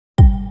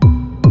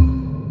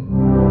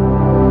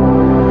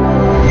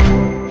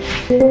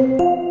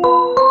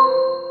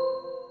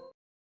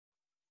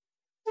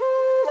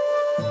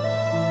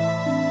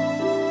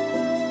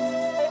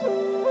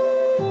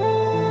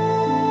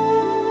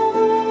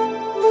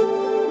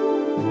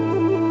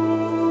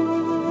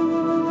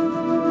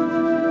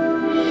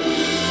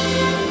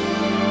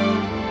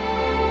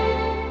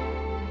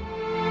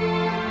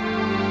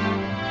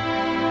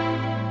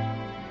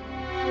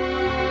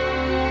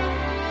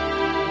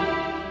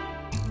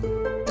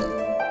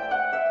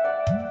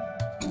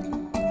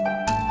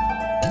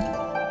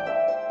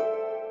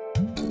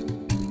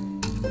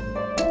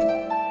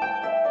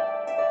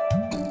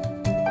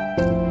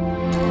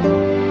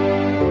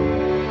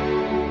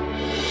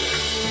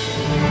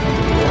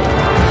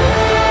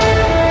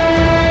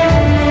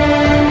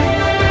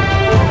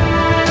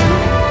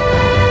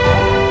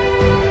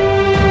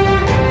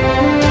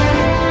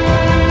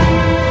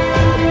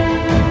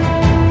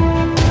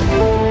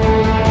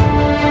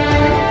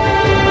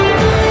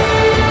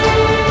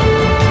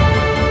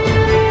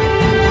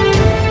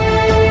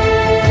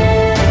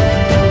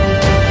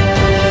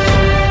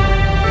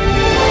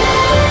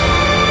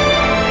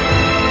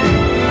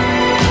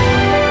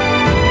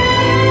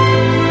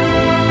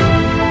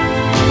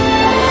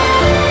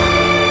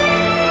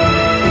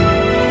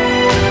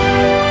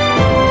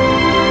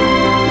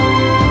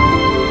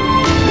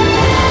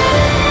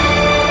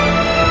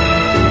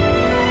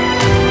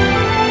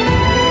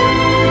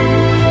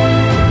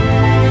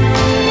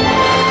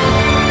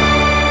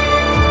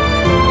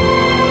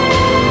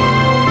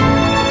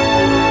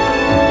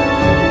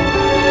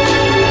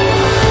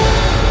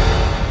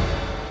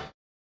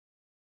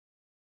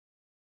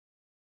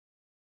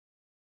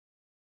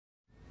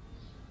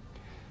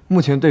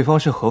目前对方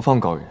是何方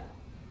高人，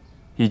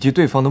以及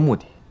对方的目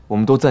的，我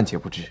们都暂且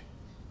不知。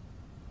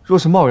若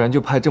是贸然就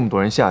派这么多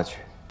人下去，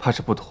怕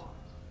是不妥。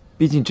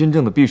毕竟真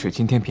正的碧水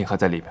青天瓶还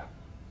在里边。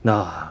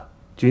那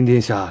君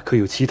殿下可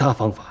有其他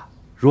方法？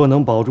若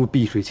能保住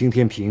碧水青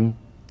天瓶，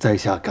在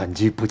下感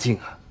激不尽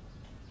啊！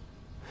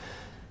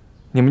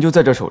你们就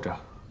在这守着，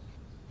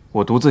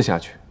我独自下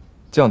去，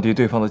降低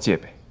对方的戒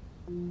备。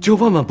这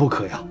万万不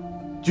可呀！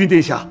君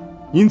殿下，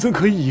您怎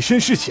可以以身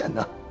试险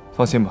呢？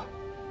放心吧，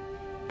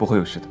不会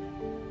有事的。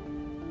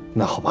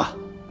那好吧。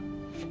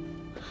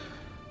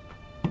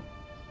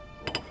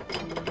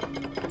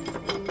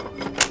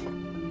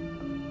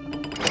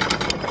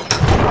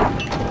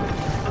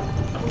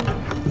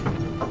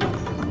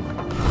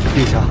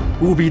殿下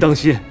务必当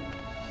心。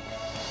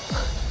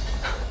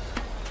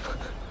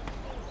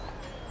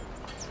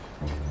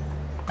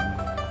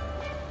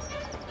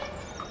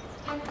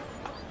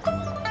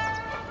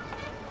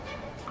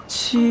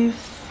欺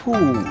负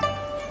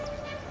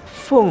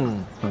凤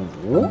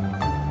舞，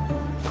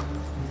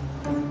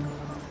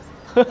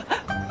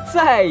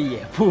再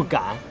也不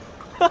敢。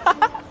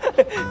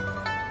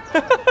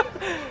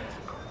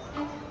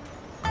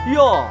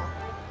哟，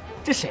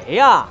这谁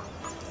呀？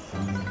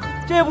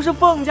这不是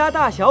凤家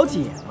大小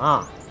姐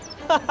吗？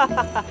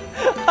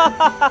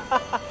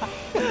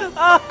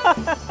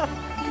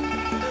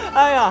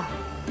哎呀，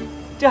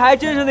这还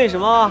真是那什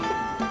么，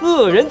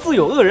恶人自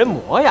有恶人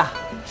磨呀！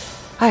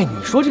哎，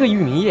你说这个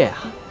玉明夜啊，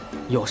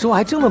有时候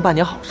还真能办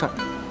点好事儿。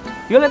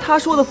原来他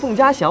说的凤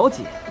家小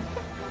姐，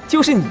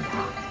就是你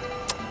啊！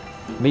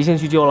没兴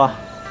趣救了，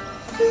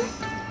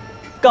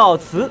告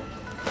辞。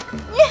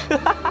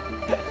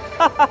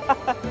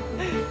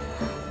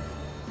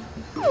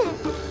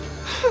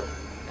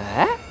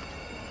哎，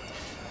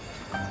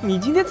你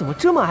今天怎么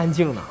这么安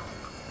静呢？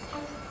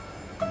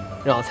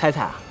让我猜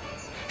猜啊，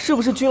是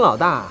不是君老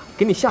大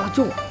给你下了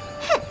咒？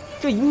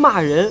这一骂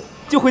人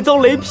就会遭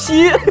雷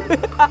劈。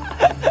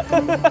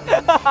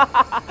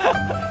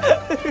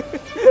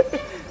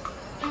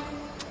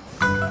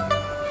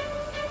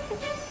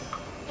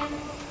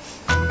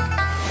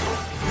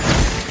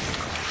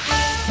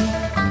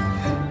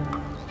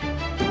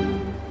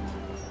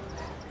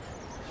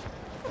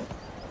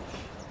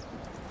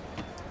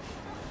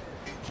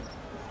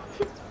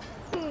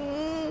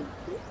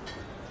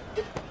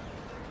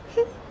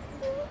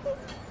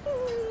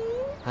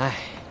哎，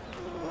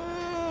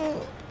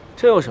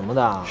这有什么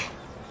的？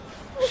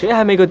谁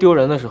还没个丢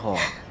人的时候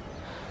啊？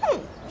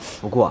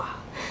不过啊，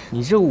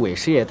你这伪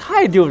师也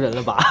太丢人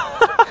了吧！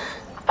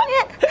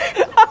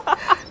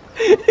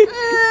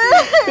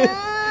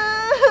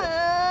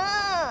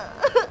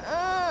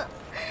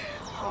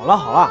好了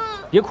好了，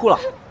别哭了。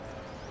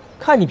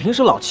看你平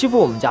时老欺负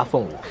我们家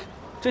凤舞，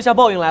这下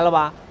报应来了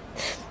吧？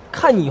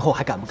看你以后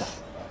还敢不敢？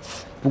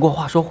不过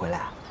话说回来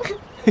啊，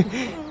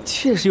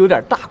确实有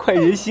点大快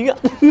人心啊。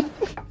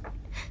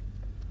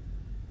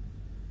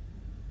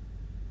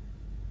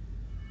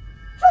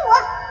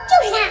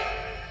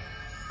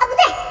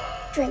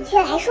准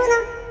确来说呢，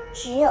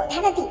只有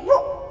它的底部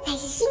才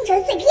是星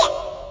辰碎片。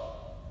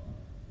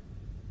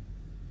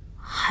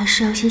还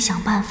是要先想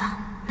办法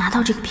拿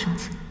到这个瓶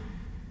子。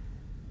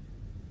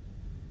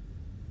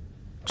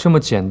这么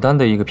简单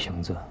的一个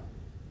瓶子，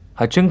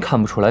还真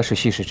看不出来是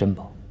稀世珍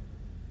宝。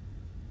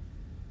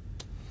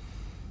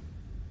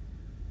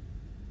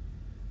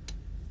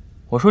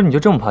我说你就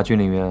这么怕君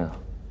临渊啊？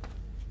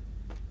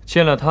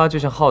见了他就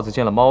像耗子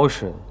见了猫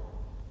似的，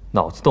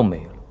脑子都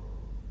没了。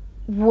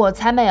我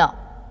才没有。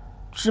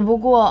只不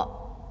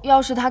过，要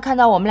是他看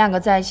到我们两个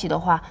在一起的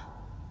话，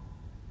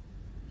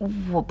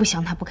我不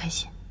想他不开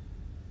心。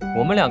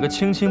我们两个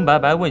清清白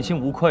白、问心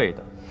无愧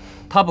的，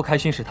他不开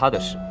心是他的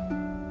事。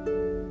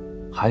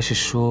还是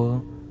说，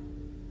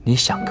你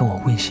想跟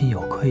我问心有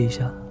愧一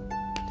下？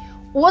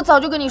我早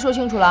就跟你说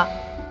清楚了，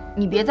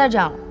你别再这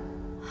样了。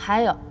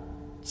还有，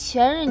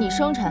前日你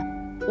生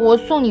辰，我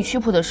送你曲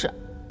谱的事，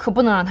可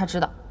不能让他知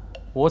道。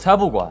我才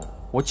不管，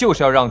我就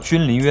是要让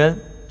君临渊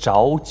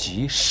着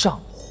急上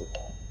火。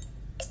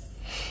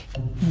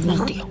没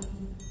掉。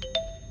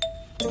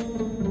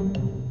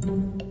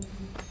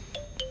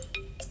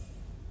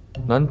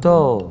难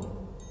道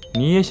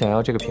你也想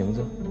要这个瓶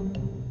子？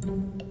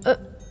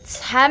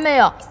才没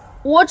有，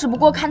我只不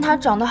过看他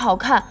长得好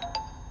看，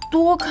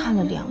多看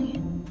了2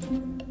眼。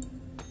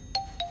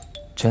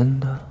真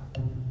的？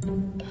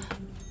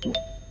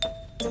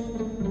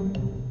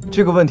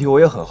这个问题我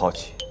也很好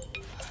奇。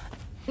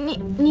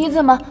你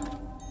怎么？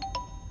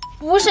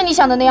不是你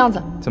想的那样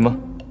子。怎么？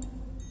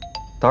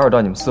打扰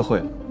到你们私会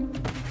了？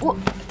我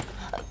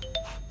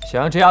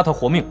想让这丫头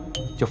活命，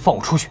就放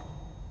我出去。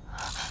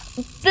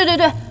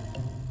对，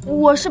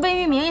我是被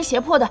玉明爷胁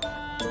迫的，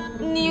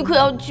你可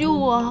要救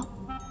我啊！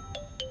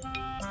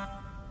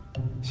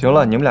行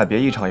了，你们俩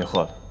别一唱一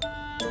和了。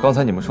刚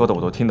才你们说的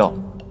我都听到了。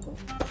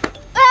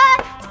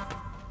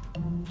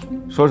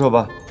说说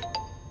吧，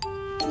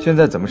现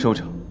在怎么收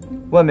场？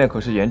外面可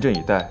是严阵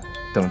以待，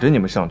等着你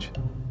们上去呢。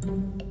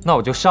那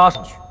我就杀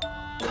上去，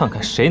看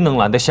看谁能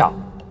拦得下我。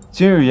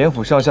今日严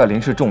府上下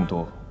灵士众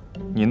多，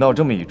你闹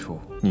这么一出，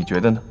你觉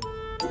得呢？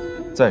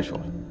再说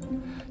了，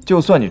就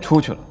算你出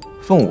去了，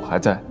凤舞还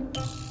在，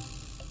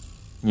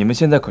你们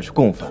现在可是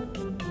共犯。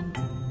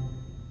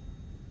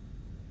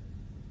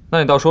那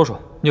你倒说说，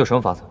你有什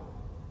么法子？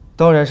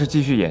当然是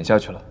继续演下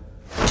去了。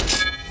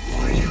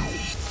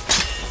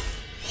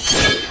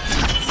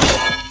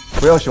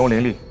不要使用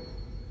灵力，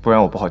不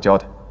然我不好交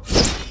代。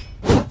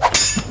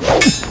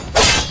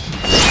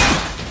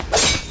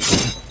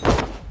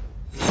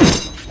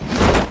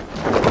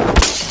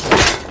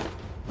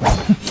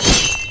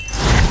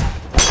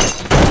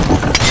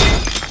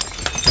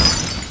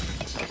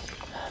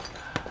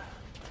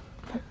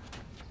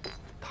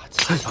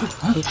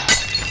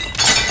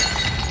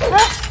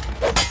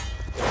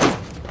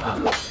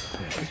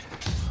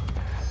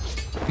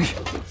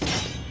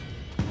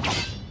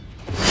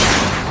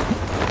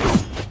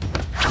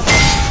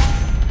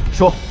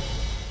说，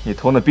你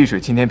偷那碧水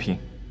青天瓶，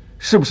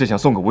是不是想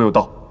送给吴有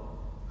道？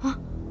啊！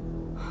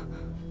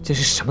真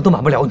是什么都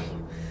瞒不了你。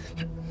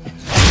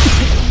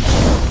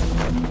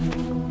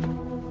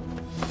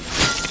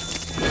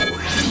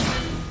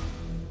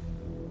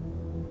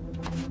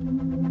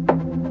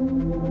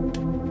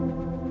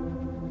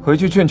回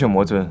去劝劝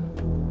魔尊，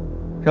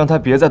让他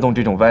别再动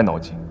这种歪脑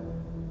筋。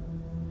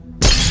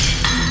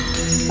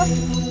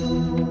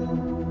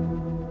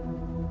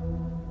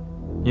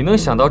你能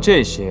想到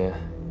这些，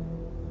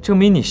证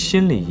明你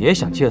心里也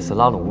想借此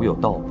拉拢吴有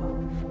道吧？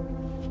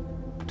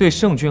对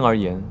圣君而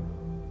言，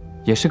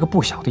也是个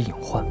不小的隐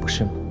患，不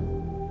是吗？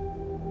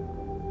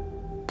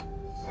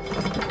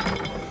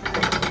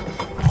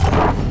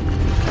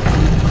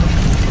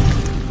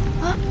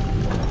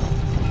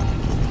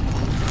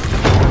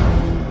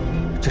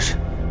这是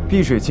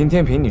碧水青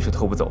天瓶，你是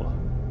偷不走了，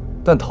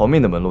但逃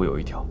命的门路有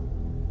一条。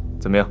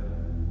怎么样，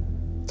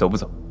走不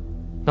走？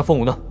那凤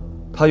舞呢？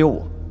他有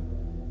我。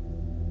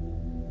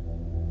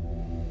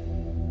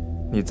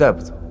你再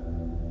不走，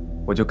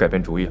我就改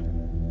变主意了。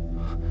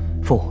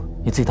凤舞，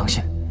你自己当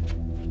心。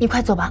你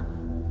快走吧。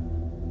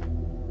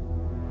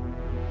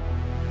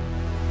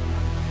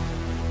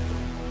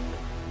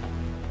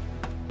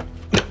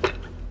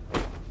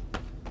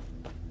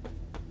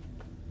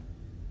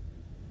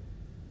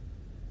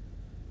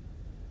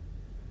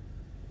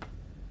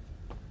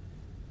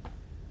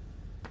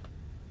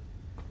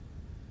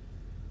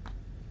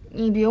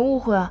你别误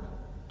会啊，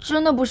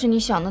真的不是你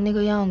想的那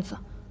个样子。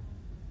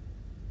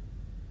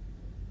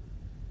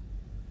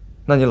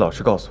那你老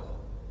实告诉我，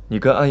你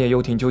跟暗夜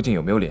幽庭究竟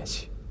有没有联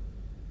系？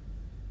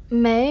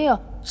没有，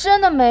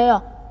真的没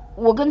有。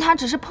我跟他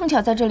只是碰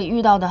巧在这里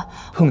遇到的。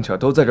碰巧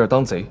都在这儿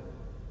当贼，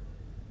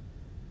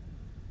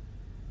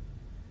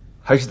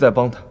还是在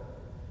帮他？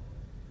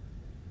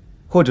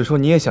或者说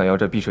你也想要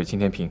这碧水青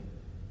天瓶？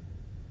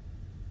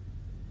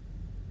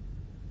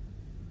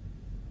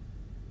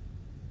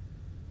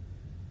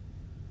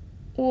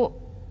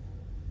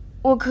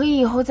我可以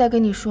以后再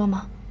跟你说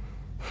吗？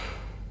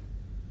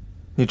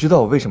你知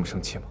道我为什么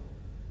生气吗？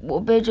我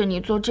背着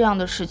你做这样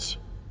的事情，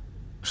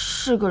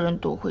是个人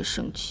都会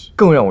生气。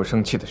更让我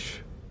生气的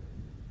是，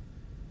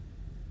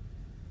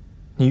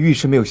你遇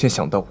事没有先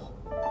想到我。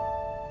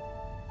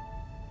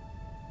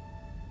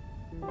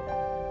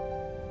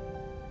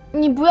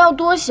你不要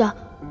多想，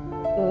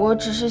我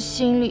只是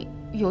心里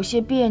有些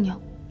别扭，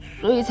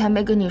所以才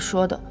没跟你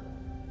说的。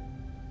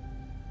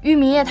玉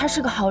明夜他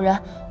是个好人，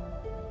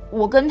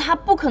我跟他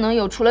不可能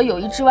有除了友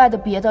谊之外的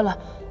别的了。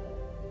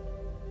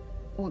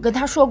我跟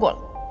他说过了。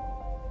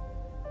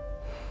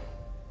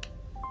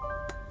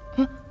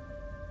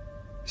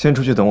先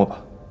出去等我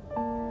吧，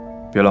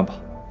别乱跑。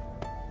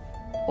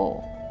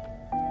哦。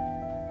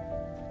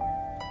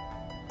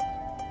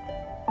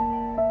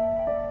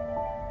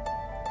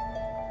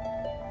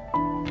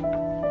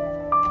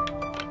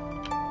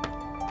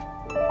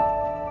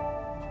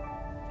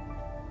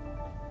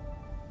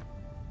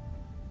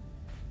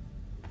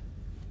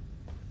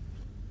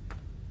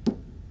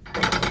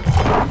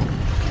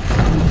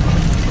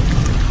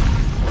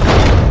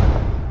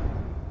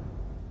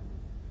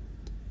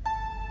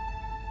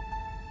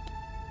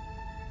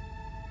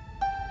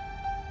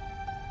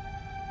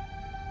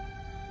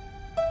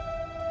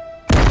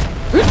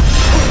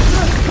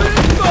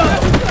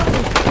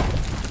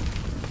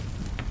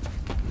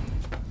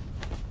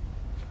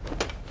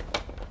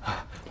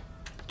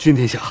君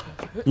殿下，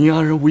您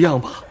安然无恙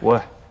吧？无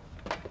碍。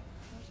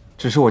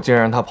只是我竟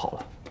然让他跑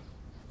了，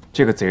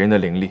这个贼人的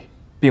灵力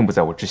并不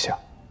在我之下。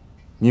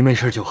你没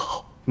事就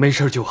好，没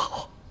事就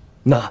好。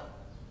那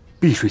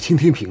碧水青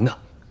天瓶呢？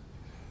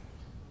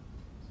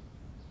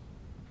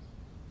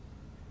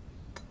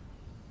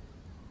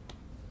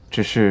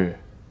只是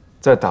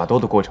在打斗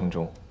的过程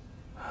中，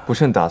不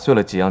慎打碎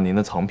了几样您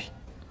的藏品。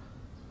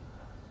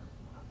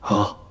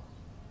好，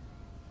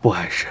不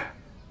碍事，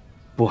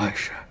不碍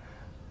事。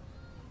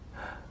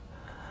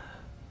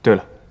对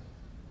了，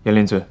严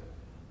灵尊，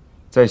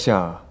在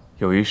下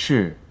有一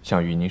事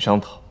想与您商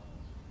讨，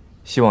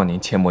希望您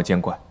切莫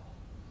见怪。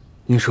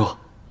您说。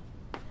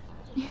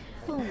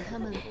凤舞他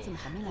们怎么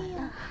还没来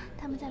呢？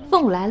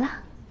凤舞来了。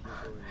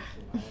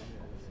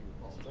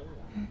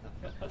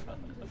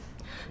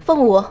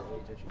凤舞，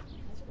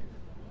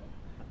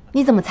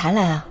你怎么才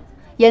来啊？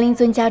严灵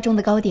尊家中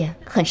的糕点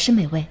很是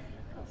美味，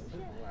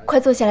快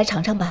坐下来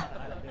尝尝吧。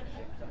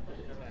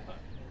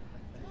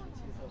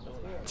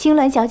青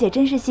鸾小姐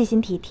真是细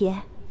心体贴，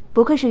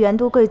不愧是元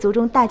都贵族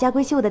中大家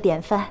闺秀的典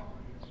范。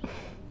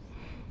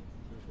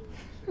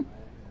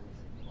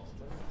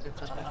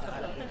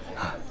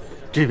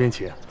这边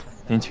请，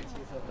您请。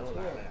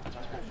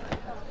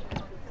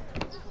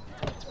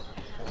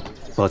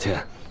抱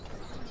歉，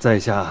在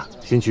下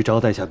先去招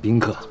待下宾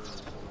客。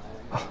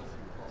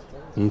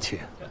您请。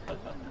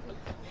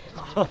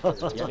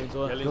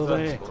各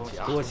位，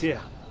多谢。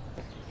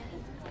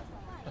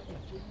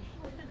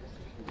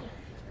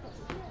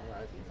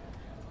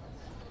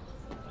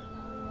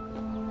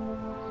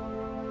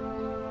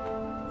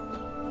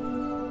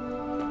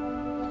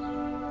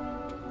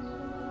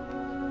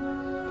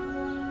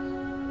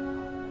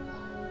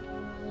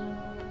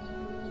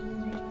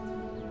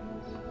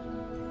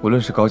无论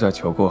是高价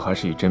求购还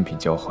是以珍品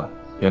交换，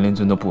严灵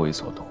尊都不为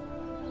所动，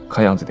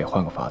看样子得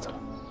换个法子了。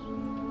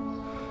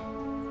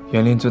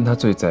严灵尊他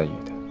最在意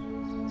的，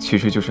其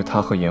实就是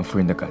他和严夫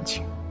人的感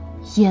情。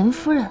严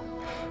夫人，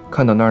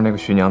看到那儿那个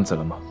徐娘子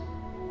了吗？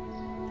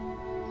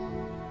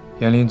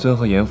严灵尊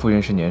和严夫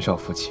人是年少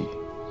夫妻，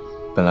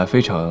本来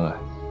非常恩爱，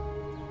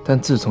但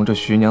自从这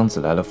徐娘子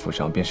来了府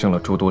上，便生了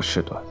诸多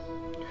事端。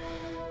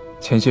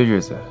前些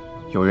日子，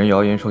有人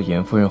谣言说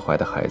严夫人怀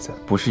的孩子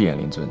不是严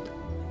灵尊的。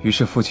于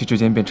是夫妻之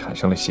间便产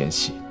生了嫌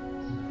隙。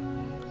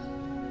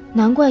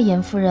难怪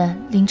严夫人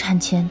临产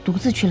前独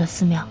自去了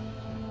寺庙，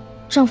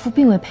丈夫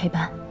并未陪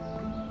伴。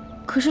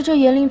可是这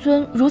严灵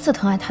尊如此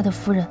疼爱他的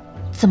夫人，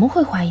怎么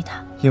会怀疑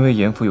他？因为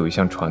严府有一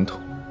项传统，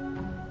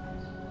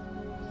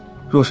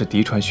若是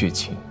嫡传血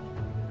亲，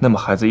那么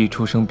孩子一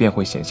出生便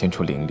会显现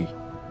出灵力。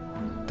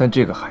但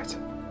这个孩子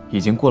已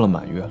经过了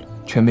满月了，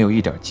却没有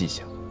一点迹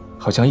象，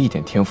好像一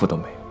点天赋都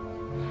没有。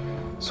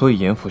所以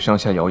严府上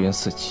下谣言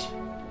四起。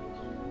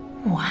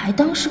我还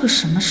当是个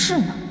什么事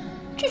呢？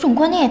这种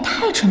观念也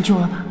太陈旧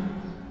了吧！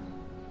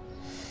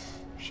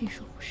谁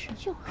说不是？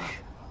就是，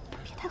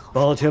别太好。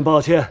抱歉，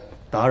抱歉，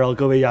打扰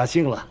各位雅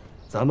兴了，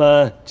咱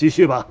们继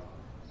续吧，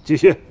继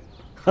续。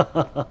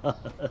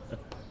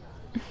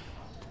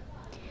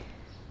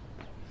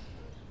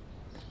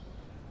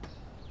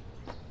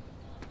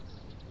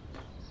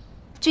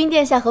君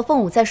殿下和凤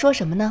舞在说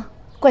什么呢？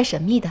怪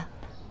神秘的。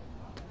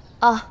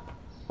啊，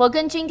我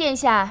跟君殿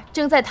下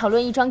正在讨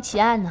论一桩奇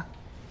案呢。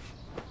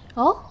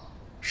哦，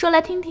说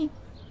来听听。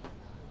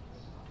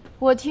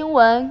我听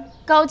闻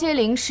高阶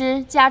灵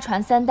师家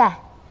传3代，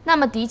那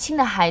么嫡亲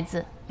的孩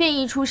子便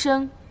一出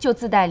生就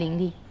自带灵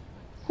力。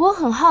我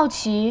很好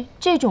奇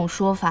这种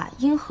说法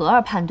因何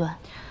而判断，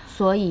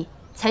所以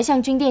才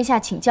向君殿下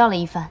请教了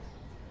一番。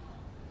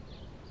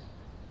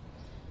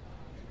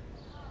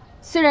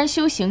虽然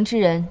修行之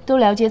人都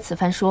了解此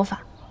番说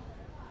法，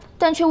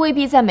但却未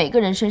必在每个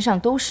人身上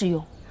都适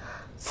用。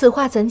此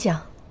话怎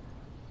讲？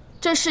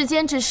这世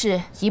间之事，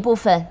一部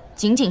分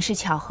仅仅是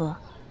巧合，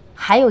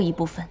还有一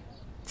部分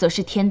则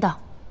是天道。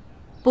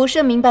不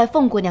甚明白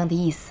凤姑娘的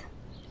意思，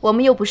我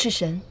们又不是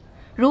神，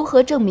如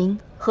何证明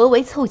何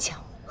为凑巧，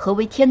何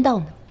为天道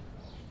呢？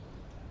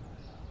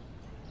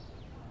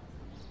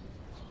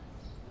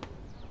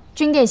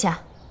君殿下，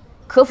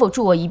可否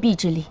助我一臂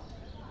之力？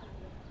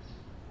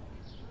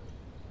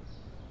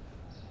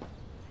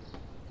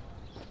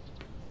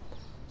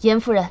严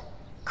夫人，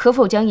可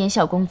否将严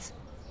小公子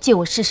借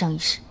我试上一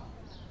试？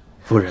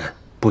夫人，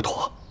不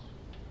妥。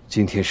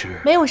今天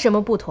是没有什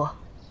么不妥。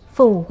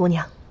凤舞姑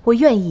娘，我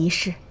愿意一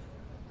试。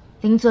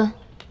灵尊，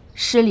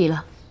失礼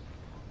了。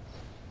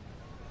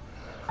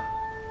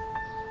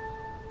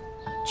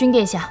君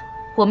殿下，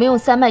我们用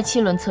3脉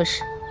7轮测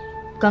试，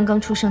刚刚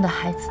出生的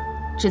孩子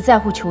只在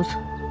乎求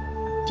存，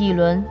底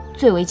轮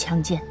最为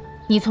强健。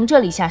你从这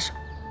里下手，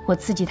我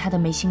刺激他的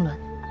眉心轮。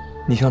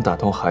你想打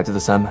通孩子的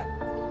3脉？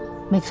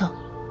没错。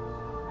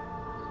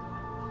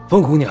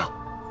凤姑娘，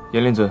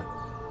严灵尊，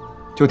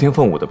就听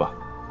凤舞的吧，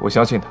我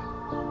相信他。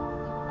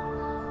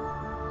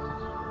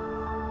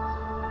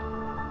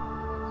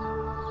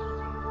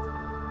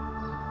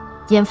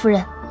严夫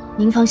人，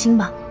您放心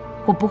吧，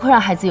我不会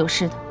让孩子有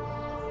事的。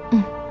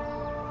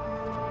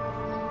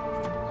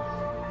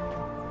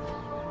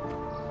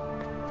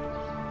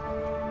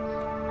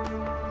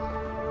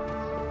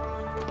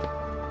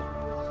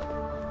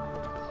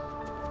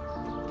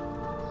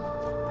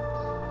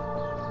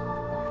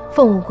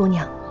凤舞姑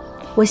娘，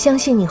我相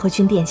信你和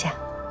君殿下。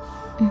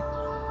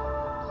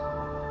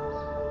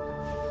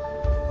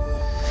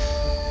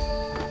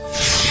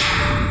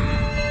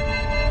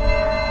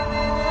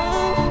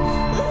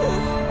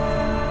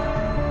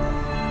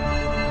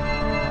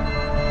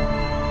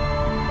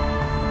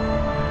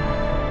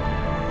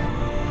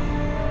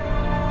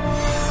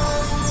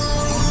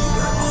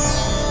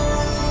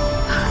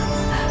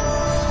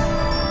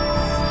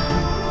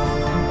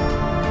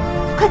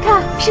快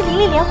看，是凌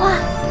厉莲花，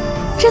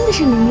真的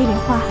是凌厉莲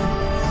花。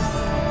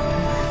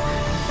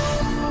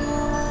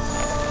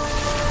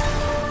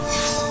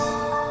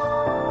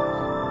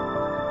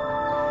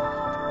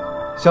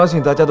相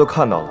信大家都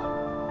看到了，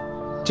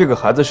这个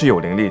孩子是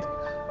有灵力的，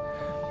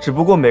只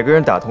不过每个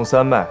人打通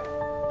三脉、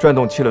转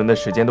动七轮的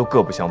时间都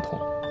各不相同。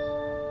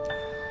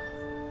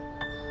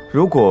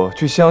如果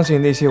去相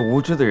信那些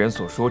无知的人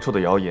所说出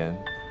的谣言，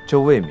这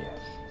未免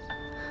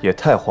也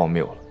太荒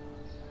谬了。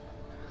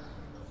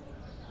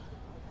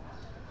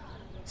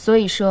所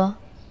以说，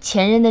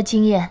前人的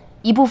经验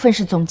一部分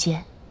是总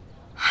结，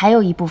还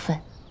有一部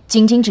分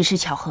仅仅只是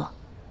巧合。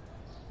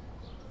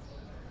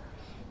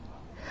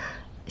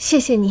谢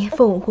谢你，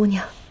凤舞姑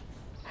娘。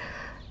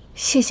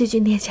谢谢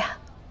君殿下。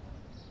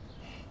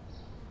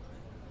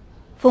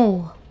凤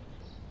舞，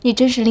你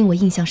真是令我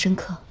印象深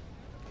刻。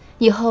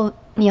以后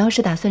你要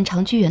是打算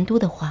长居元都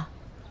的话，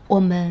我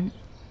们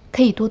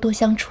可以多多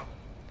相处。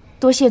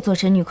多谢左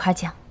神女夸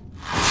奖。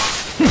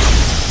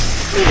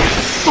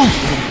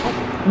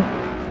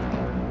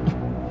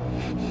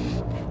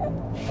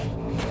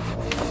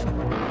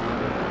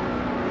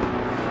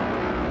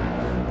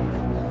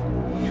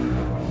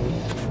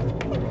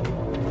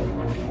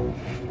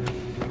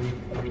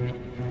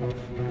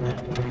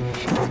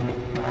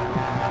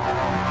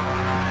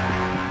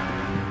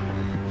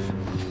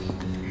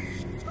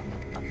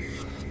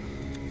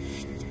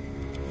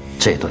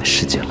这段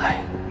时间来，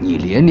你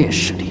连练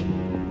实力，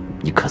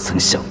你可曾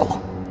想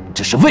过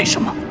这是为什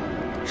么？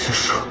是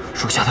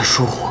属下的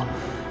疏忽，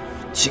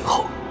今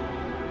后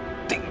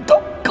定当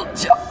更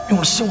加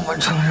用心完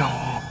成任务。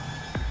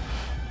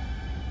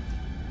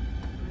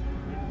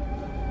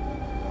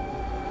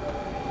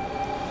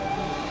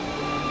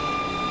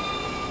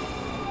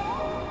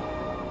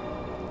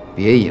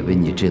别以为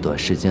你这段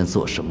时间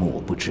做什么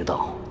我不知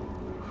道，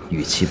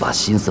与其把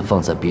心思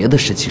放在别的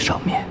事情上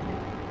面，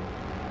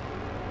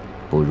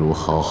不如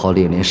好好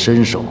练练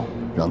身手，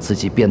让自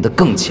己变得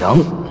更强。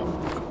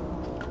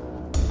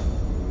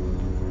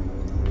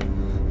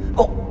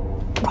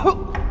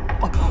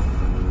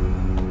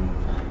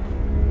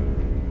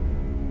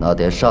拿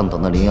点上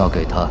等的灵药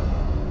给他，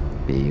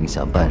别影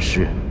响办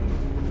事。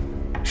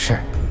是。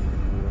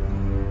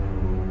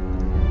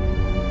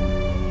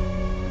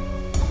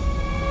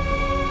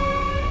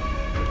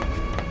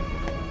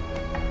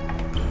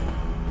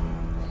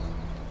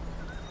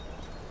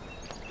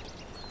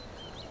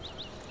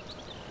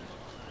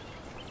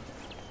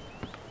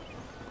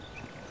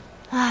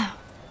哎，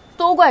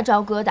都怪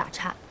朝哥打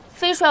岔，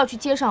非说要去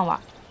街上玩，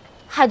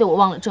害得我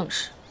忘了正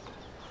事。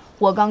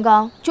我刚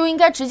刚就应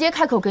该直接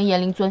开口跟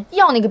严灵尊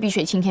要那个碧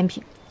水青天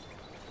瓶。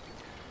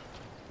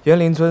严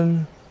灵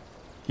尊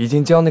已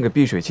经将那个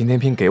碧水青天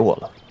瓶给我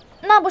了。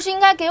那不是应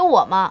该给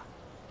我吗？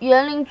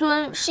严灵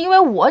尊是因为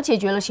我解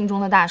决了心中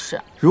的大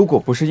事。如果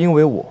不是因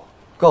为我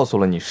告诉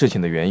了你事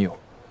情的缘由，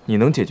你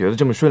能解决得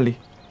这么顺利？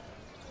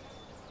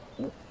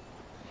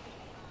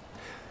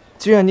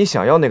既然你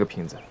想要那个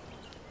瓶子，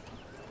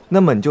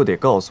那么你就得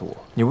告诉我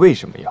你为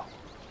什么要，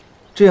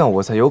这样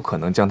我才有可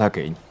能将它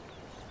给你。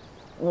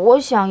我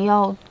想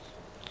要，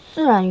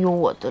自然有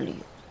我的理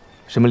由。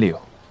什么理由？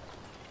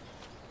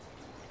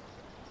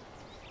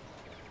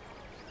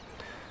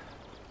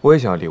我也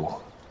想要礼物。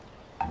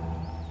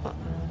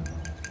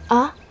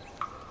啊？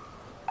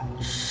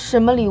什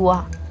么礼物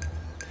啊？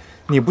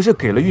你不是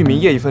给了玉明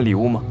叶一份礼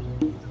物吗？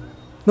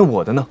那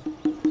我的呢？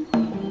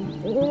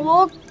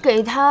我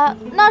给他，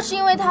那是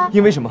因为他……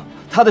因为什么？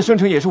他的生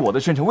辰也是我的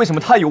生辰，为什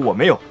么他有我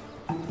没有？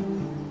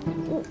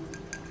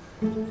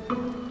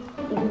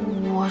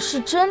我是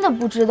真的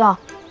不知道，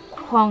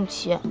况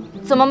且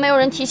怎么没有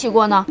人提起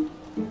过呢？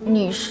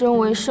你身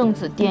为圣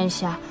子殿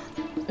下，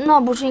那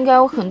不是应该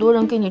有很多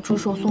人给你祝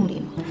寿送礼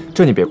吗？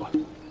这你别管。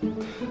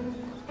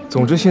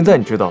总之现在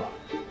你知道了，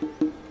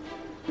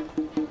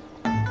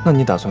那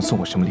你打算送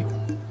我什么礼物？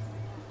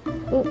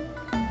我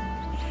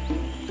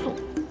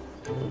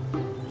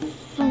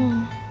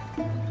送……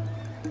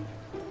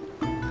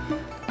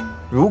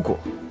如果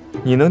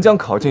你能将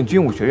考进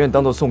军武学院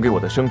当做送给我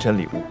的生辰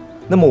礼物，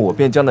那么我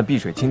便将那碧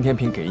水青天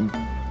瓶给你。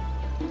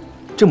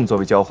这么作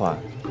为交换，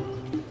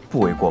不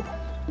为过吧？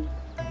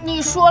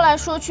你说来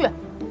说去，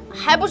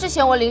还不是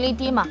嫌我灵力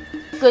低吗？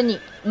跟你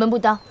门不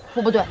当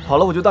户不对。好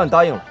了，我就当你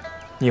答应了。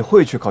你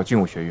会去考军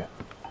武学院，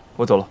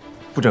我走了，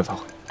不准反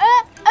悔。哎，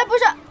不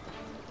是，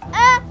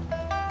哎。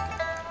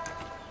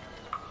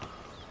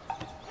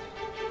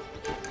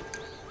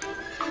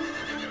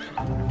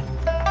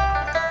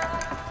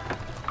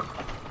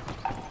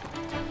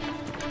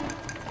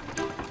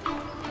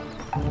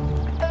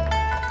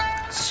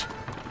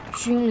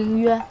君临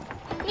渊，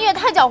你也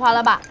太狡猾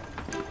了吧！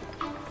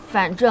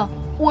反正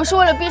我是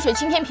为了碧水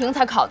青天瓶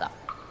才考的，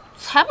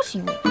才不是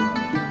因为你。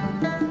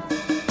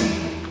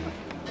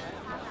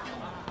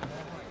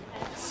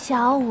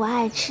小五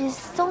爱吃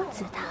松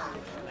子糖，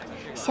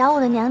小五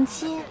的娘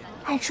亲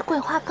爱吃桂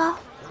花糕，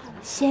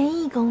玄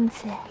义公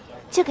子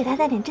就给他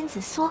带点榛子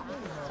酥。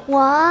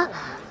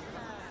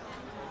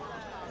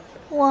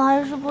我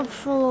还是不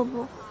吃了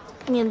吧，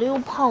免得又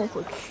胖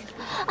回去。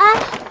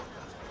哎，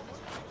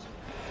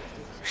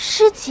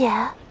师姐，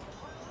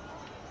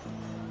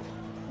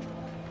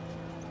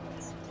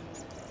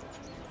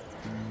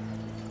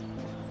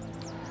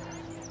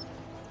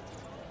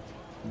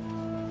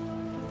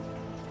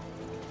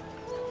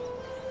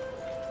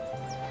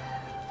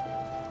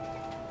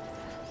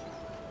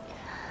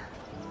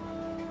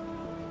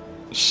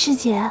师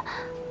姐，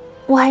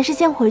我还是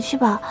先回去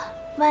吧，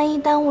万一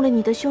耽误了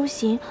你的修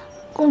行，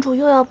公主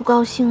又要不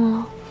高兴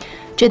了。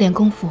这点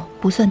功夫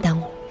不算耽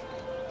误。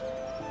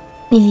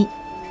你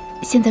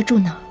现在住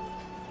哪儿？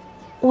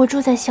我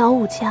住在小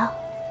五家。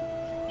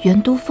元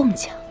都凤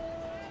家。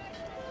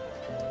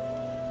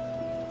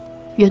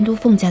元都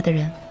凤家的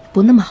人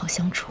不那么好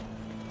相处，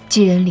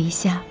寄人篱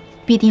下，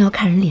必定要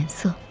看人脸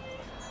色。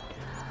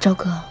朝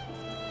哥，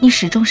你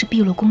始终是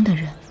碧落宫的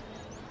人，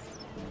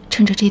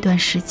趁着这段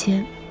时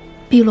间，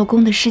碧落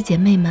宫的师姐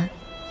妹们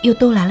又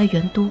都来了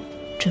元都，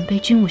准备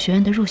军武学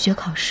院的入学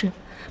考试。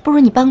不如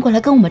你搬过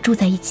来跟我们住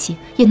在一起，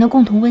也能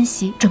共同温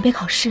习，准备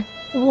考试。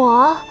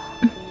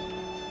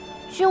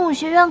军武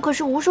学院可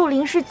是无数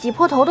灵士挤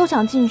破头都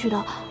想进去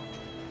的，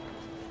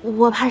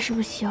我怕是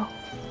不行。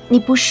你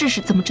不试试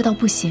怎么知道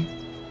不行？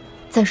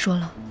再说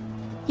了，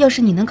要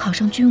是你能考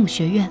上军武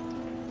学院，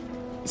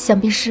想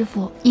必师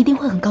父一定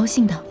会很高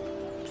兴的。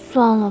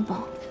算了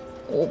吧，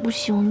我不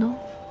行的。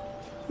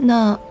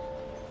那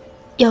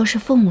要是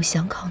凤舞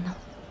想考呢？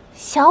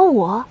小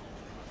五，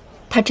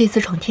他这次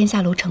闯天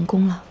下楼成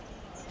功了，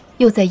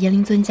又在严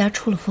灵尊家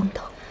出了风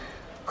头，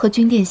和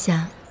君殿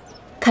下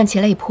看起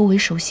来也颇为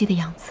熟悉的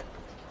样子。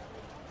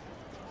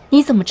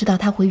你怎么知道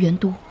他回元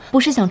都不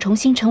是想重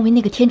新成为那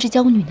个天之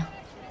娇女呢？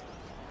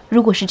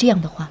如果是这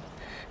样的话，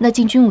那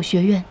进军武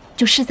学院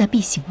就势在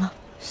必行了。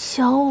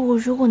小五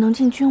如果能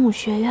进军武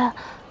学院，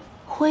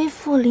恢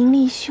复灵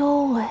力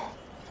修为，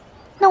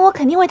那我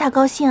肯定为他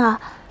高兴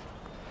啊。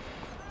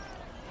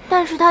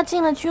但是他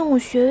进了军武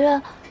学院，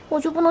我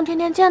就不能天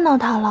天见到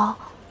他了。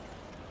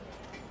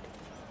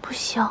不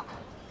行，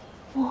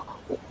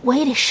我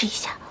也得试一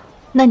下。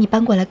那你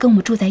搬过来跟我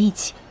们住在一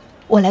起，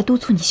我来督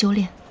促你修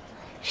炼。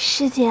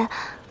师姐，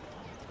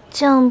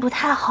这样不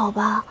太好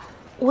吧？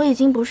我已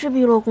经不是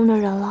碧落宫的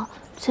人了，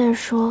再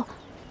说，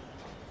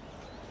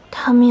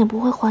他们也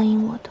不会欢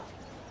迎我的。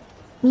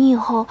你以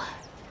后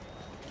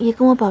也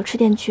跟我保持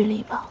点距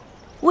离吧。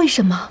为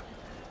什么？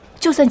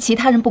就算其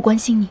他人不关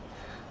心你，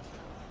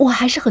我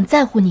还是很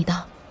在乎你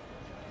的。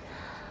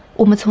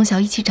我们从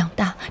小一起长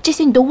大，这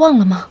些你都忘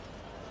了吗？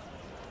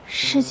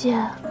师姐，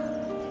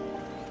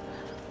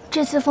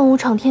这次凤舞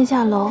闯天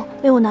下楼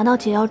为我拿到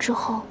解药之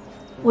后，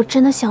我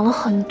真的想了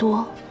很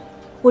多。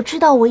我知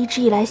道我一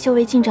直以来修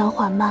为进展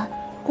缓慢，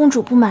公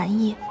主不满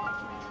意，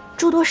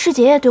诸多师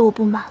姐也对我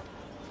不满，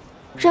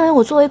认为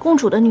我作为公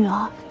主的女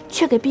儿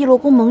却给碧落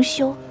宫蒙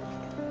羞。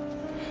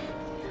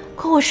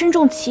可我身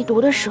中奇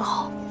毒的时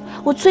候，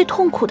我最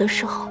痛苦的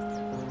时候，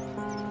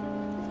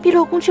碧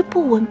落宫却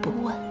不闻不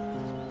问。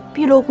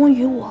碧落宫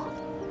与我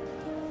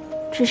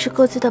只是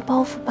各自的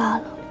包袱罢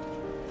了。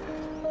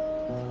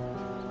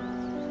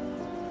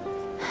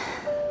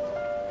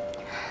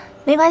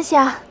没关系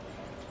啊，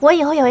我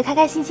以后也会开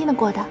开心心的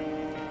过的。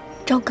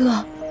朝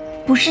哥，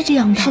不是这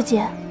样的。师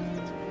姐，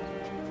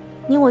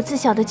你我自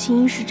小的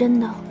情谊是真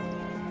的，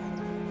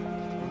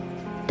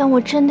但我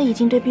真的已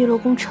经对碧落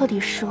宫彻底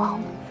失望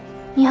了。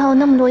你还有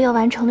那么多要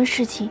完成的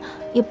事情，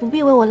也不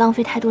必为我浪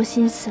费太多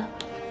心思。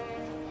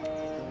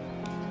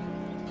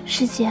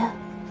师姐，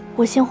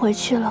我先回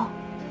去了，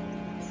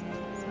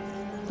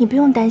你不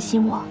用担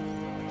心我，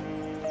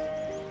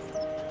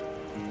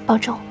保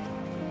重。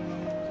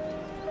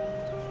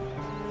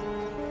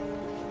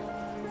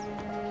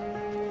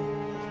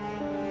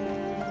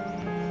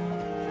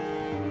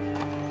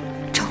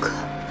朝哥，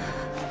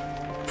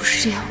不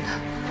是这样的，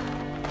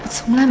我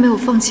从来没有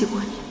放弃过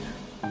你，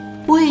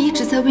我也一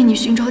直在为你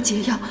寻找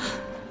解药，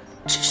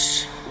只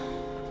是……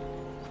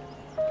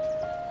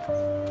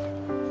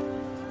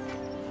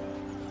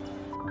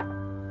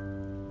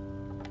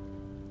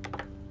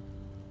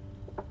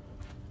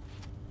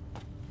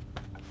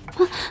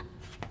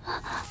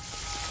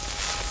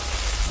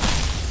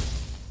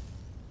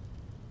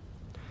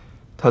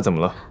他怎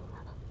么了？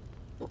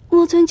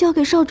莫尊交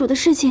给少主的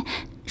事情，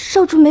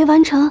少主没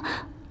完成，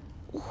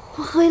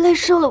回来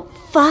受了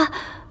罚，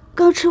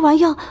刚吃完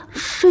药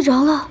睡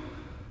着了。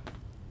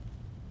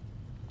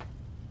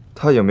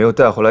他有没有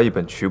带回来一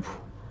本曲谱？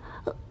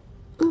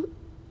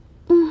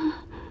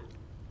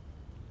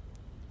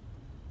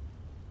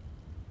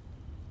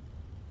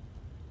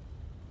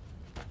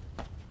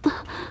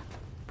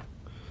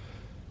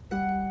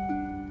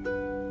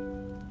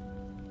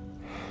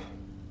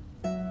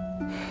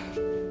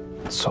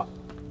错，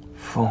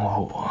凤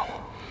舞。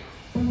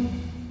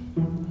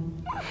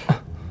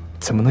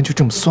怎么能就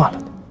这么算了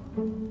呢？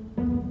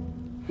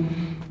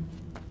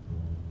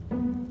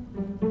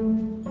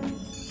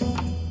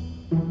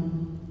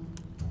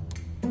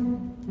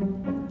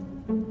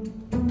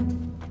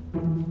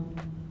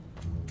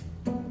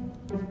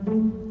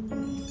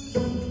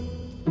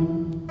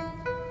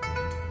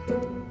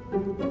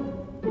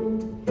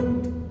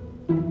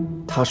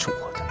他是我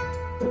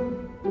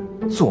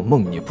的，做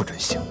梦你也不准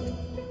想。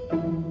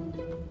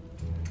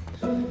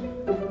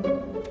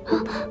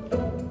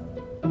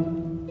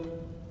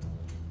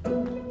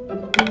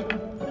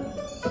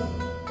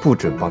不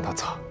准帮他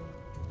擦。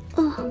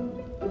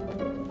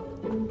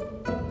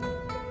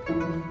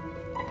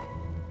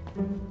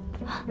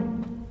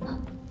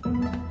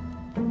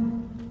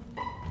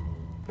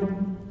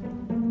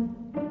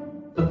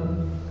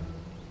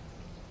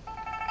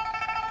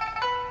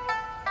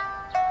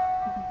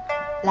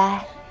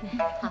来。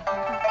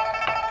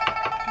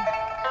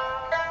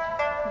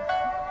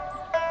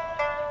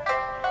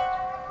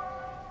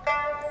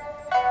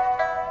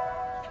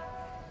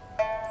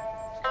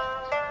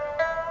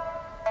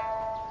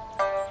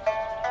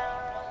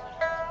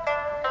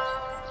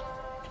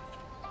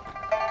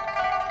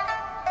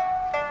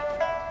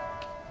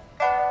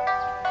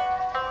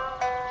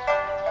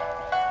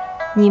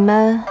你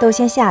们都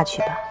先下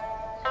去吧。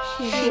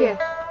是。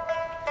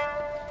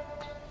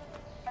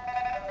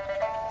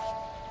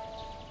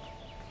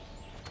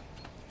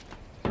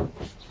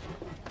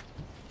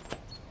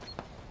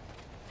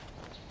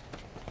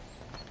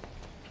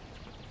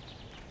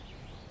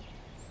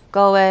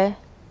高威，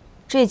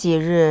这几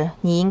日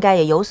你应该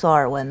也有所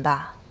耳闻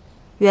吧？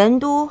元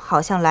都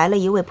好像来了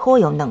一位颇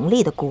有能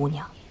力的姑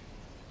娘，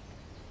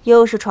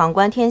又是闯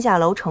关天下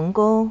楼成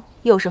功，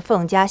又是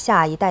凤家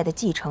下一代的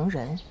继承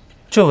人。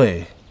这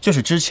位就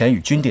是之前与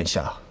君殿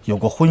下有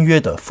过婚约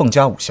的凤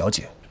家五小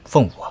姐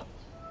凤舞啊。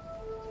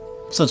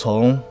自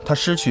从她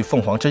失去凤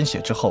凰真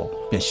血之后，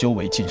便修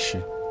为尽失。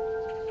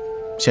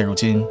现如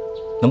今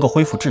能够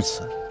恢复至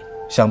此，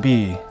想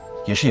必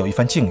也是有一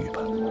番境遇吧。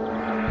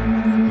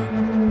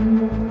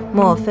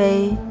莫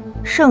非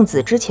圣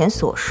子之前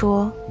所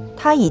说，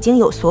他已经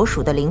有所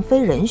属的灵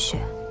妃人选，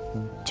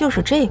就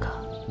是这个？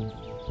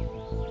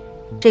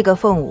这个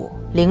凤舞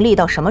灵力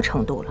到什么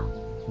程度了？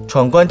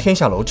闯关天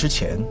下楼之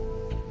前，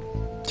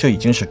就已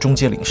经是中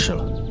阶灵师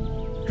了。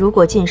如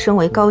果晋升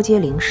为高阶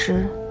灵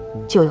师，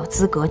就有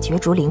资格角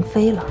逐灵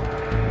妃了。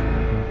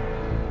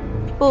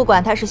不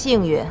管他是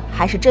幸运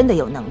还是真的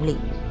有能力，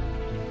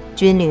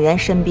君临渊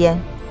身边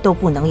都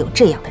不能有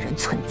这样的人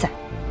存在。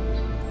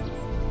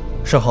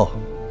圣后，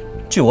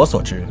据我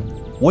所知，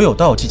我有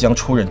道即将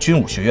出任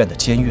军武学院的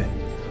监院，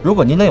如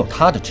果您能有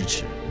他的支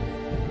持，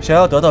想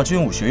要得到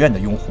军武学院的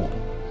拥护，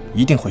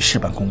一定会事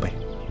半功倍。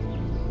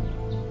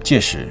届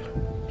时，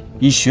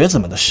以学子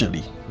们的势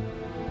力，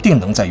定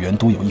能在元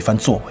都有一番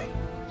作为。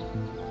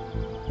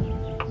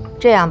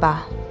这样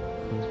吧，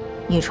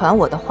你传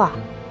我的话，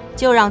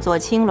就让左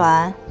青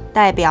鸾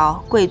代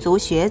表贵族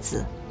学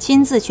子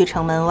亲自去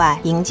城门外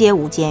迎接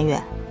吴监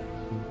院。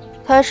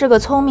他是个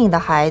聪明的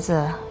孩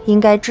子，应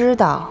该知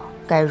道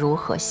该如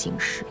何行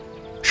事。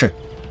是，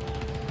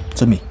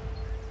遵命。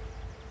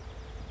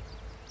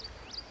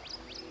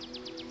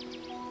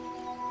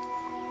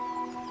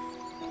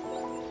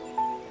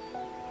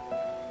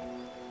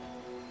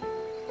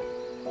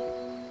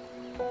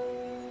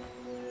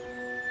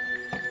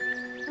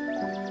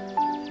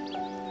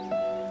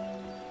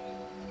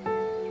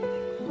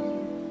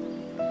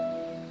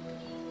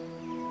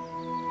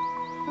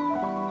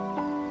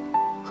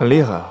很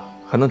厉害啊，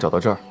还能找到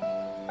这儿。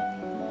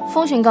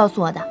风寻告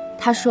诉我的，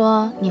他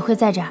说你会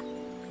在这儿。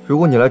如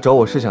果你来找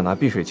我是想拿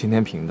碧水青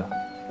天瓶的，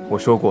我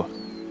说过，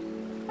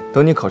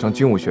等你考上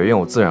军武学院，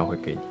我自然会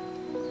给你。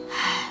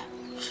唉，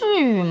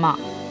至于吗？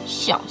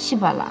小气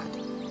巴拉的。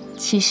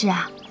其实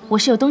啊，我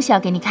是有东西要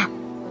给你看，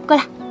过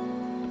来。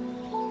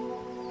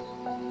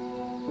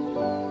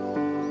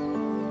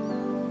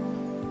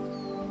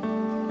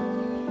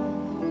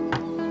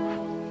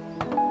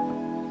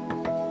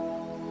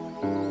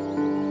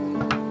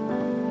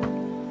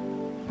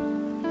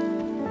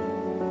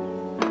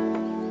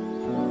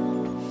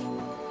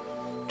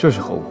这是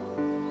何物？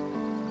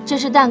这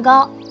是蛋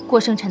糕，过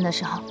生辰的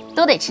时候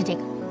都得吃这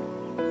个。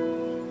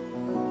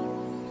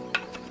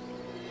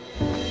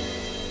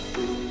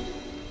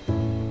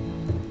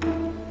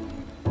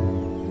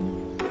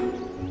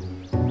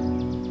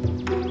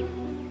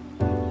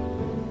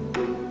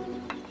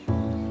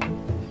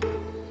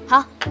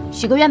好，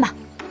许个愿吧。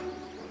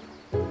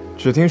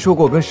只听说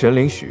过跟神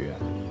灵许愿，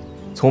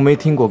从没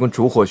听过跟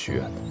烛火许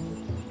愿的。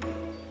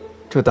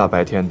这大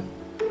白天的，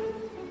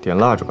点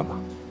蜡烛干嘛？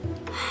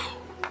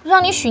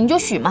让你许你就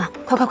许嘛，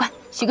快快快，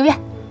许个愿。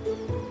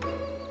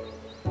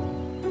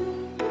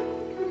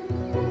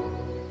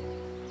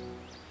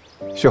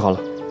许好了。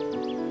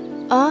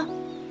啊，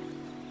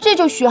这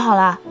就许好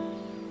了？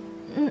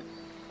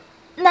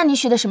那你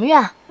许的什么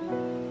愿？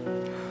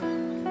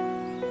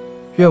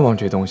愿望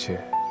这东西，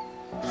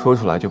说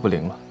出来就不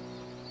灵了。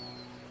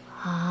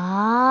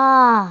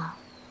啊，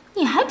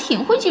你还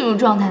挺会进入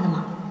状态的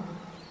嘛。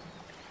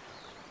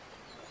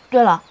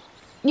对了，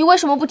你为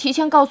什么不提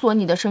前告诉我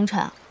你的生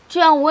辰？这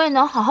样我也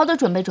能好好的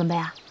准备准备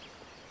啊。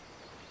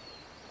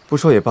不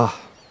说也罢，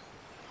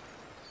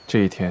这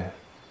一天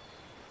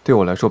对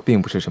我来说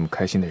并不是什么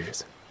开心的日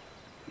子。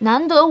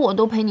难得我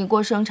都陪你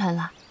过生辰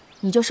了，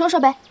你就说说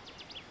呗。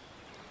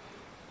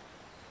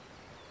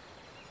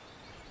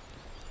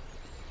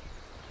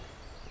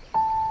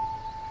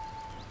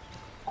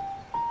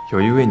有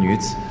一位女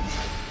子，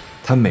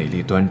她美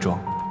丽端庄，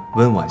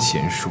温婉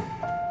贤淑，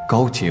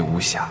高洁无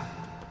瑕，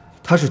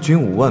她是君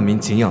武万民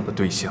敬仰的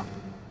对象。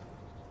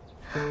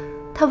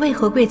他为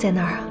何跪在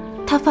那儿啊？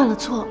他犯了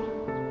错，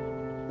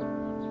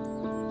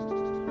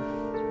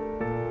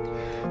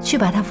去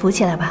把他扶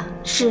起来吧。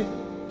是。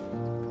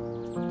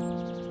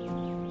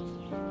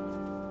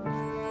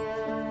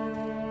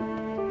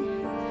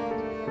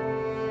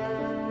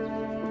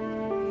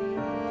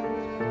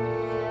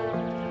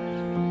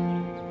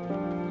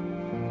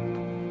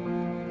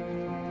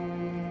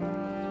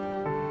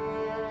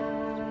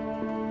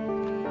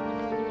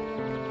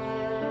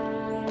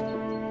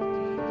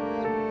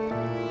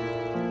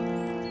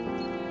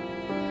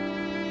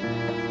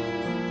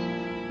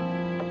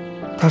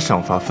他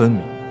赏罚分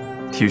明，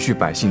体恤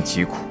百姓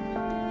疾苦。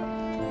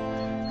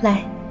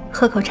来，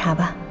喝口茶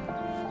吧。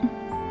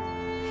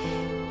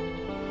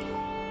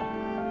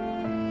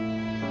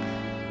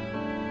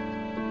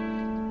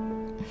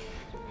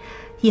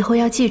以后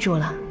要记住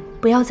了，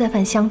不要再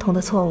犯相同的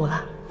错误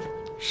了。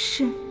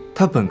是。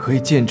他本可以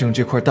见证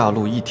这块大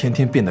陆一天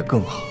天变得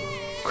更好，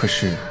可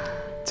是，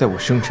在我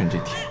生辰这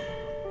天，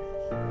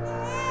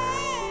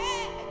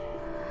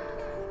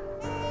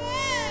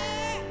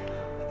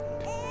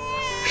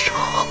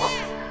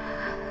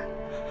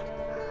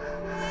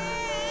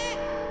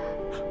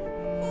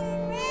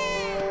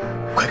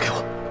快给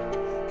我！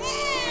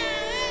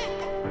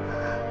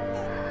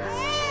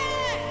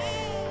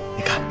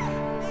你看，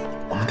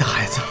我们的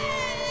孩子，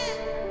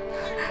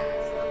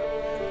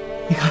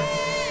你看，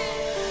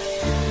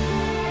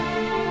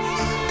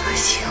多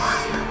希望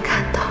能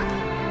看到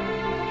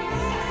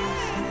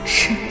你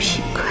身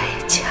披盔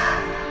甲、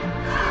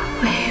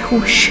威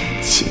武神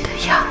气的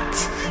样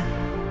子，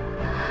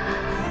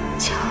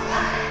将来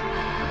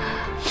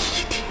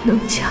一定能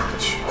将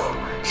军我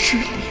治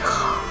理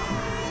好。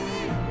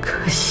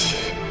可惜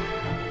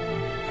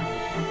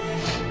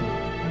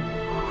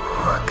我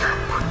看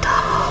不到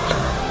了。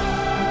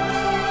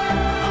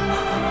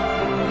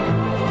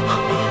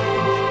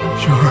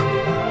雪儿，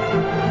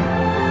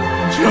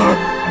雪儿，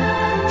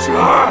雪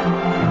儿，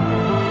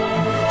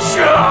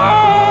雪儿，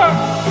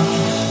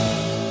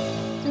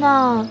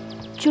那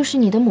就是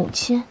你的母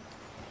亲。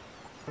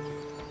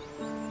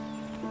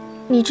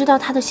你知道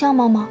她的相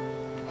貌吗？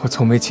我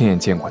从没亲眼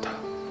见过她。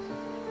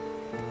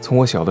从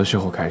我小的时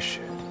候开始，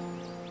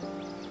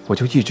我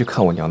就一直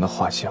看我娘的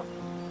画像，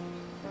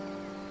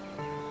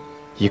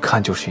一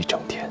看就是一整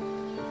天。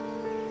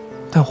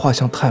但画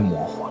像太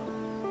模糊了，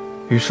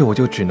于是我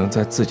就只能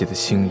在自己的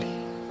心里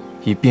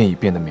一遍一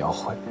遍地描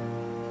绘，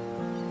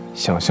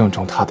想象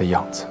中她的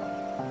样子。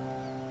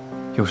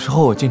有时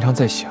候我经常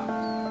在想，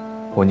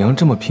我娘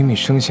这么拼命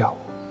生下我，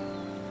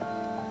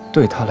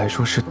对她来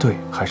说是对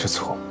还是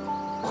错？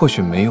或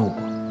许没有我，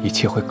一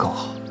切会更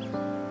好。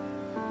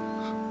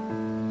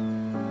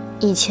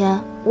以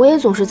前我也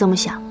总是这么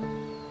想，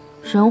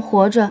人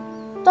活着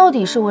到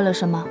底是为了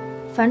什么？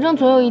反正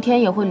总有一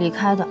天也会离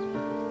开的。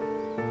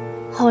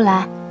后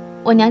来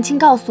我娘亲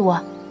告诉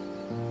我，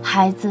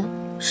孩子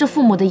是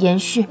父母的延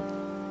续，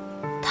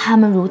他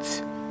们如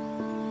此，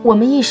我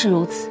们亦是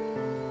如此。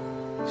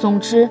总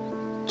之，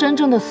真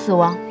正的死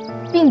亡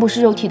并不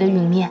是肉体的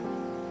陨灭，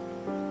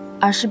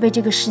而是被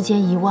这个世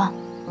间遗忘。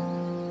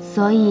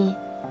所以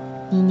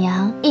你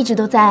娘一直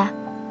都在啊，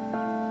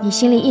你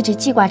心里一直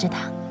记挂着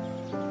她，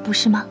不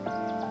是吗？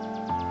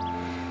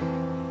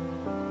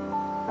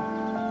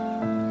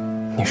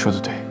你说的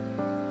对，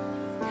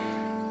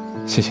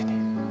谢谢你。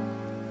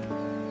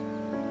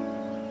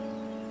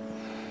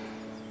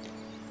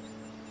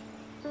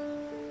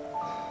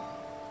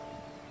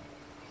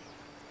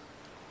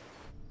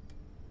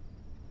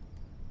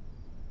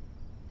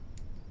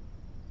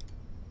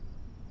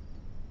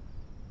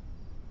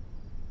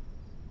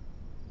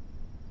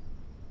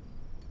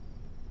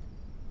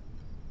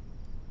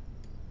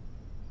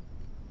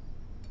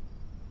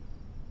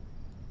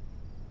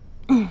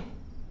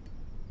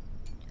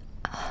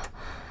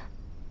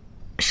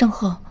圣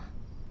后，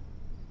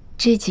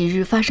这几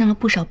日发生了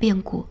不少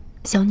变故，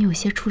小女有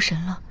些出神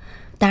了，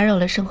打扰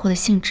了圣后的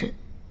兴致，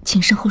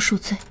请圣后恕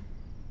罪。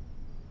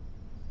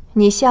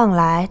你向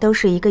来都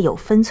是一个有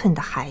分寸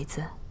的孩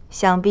子，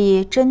想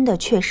必真的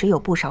确实有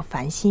不少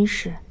烦心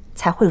事，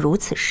才会如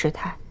此失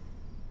态。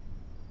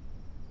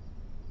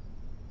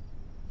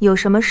有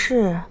什么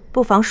事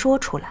不妨说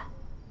出来，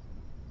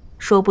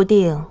说不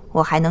定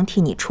我还能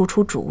替你出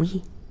出主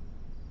意。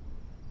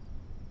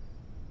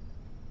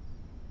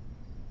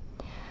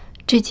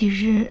这几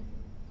日，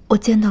我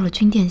见到了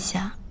君殿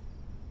下，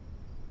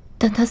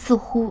但他似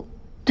乎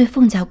对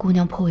凤家姑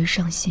娘颇为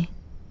上心。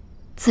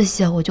自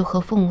小我就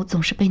和凤舞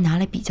总是被拿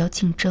来比较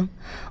竞争，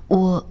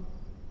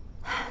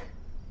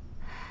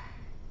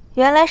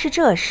原来是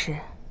这事，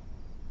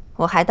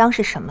我还当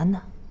是什么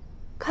呢？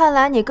看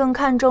来你更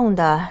看重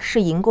的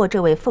是赢过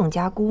这位凤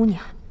家姑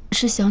娘。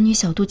是小女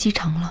小肚鸡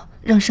肠了，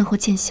让身后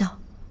见笑。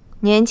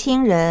年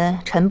轻人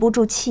沉不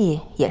住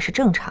气也是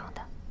正常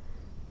的。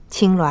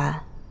青鸾，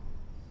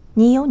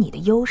你有你的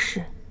优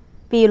势，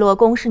碧落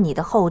宫是你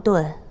的后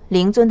盾，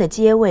灵尊的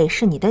阶位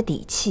是你的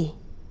底气，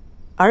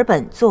而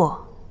本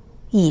座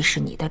亦是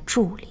你的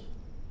助力。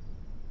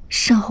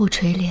身后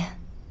垂怜，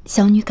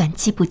小女感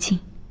激不尽。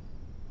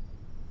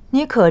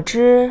你可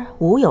知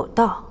吾有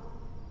道？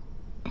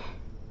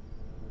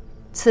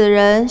此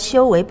人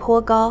修为颇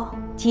高，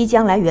即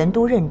将来元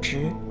都任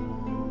职。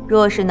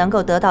若是能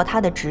够得到他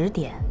的指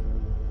点，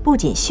不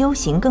仅修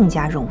行更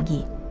加容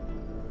易，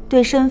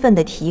对身份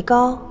的提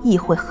高亦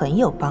会很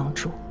有帮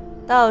助。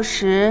到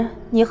时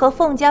你和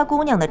凤家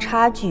姑娘的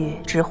差距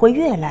只会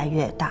越来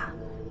越大，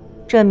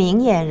这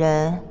明眼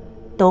人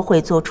都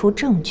会做出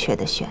正确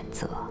的选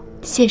择。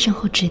谢身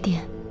后指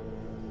点。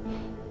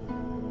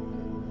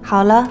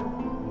好了，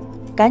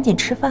赶紧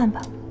吃饭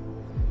吧。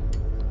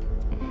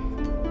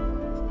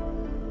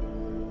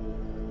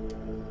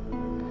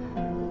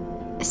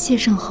谢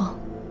身后。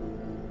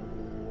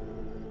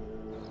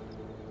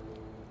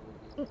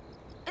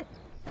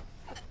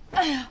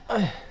哎呀，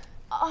哎，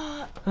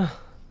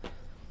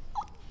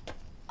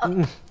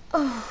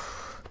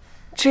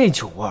这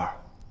酒味儿，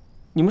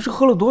你们是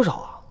喝了多少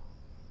啊？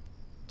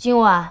今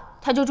晚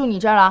他就住你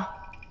这儿了。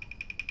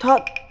他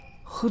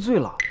喝醉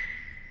了，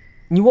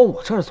你往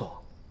我这儿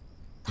坐。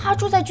他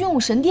住在君武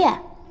神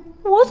殿，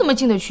我怎么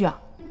进得去啊？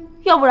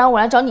要不然我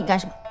来找你干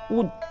什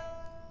么？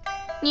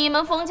你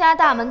们冯家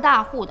大门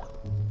大户的，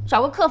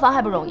找个客房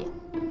还不容易？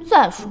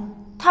再说，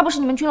他不是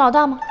你们君老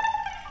大吗？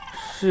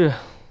是。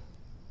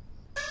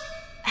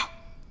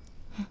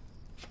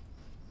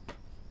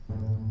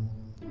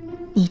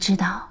你知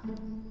道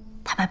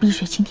他把碧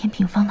水青天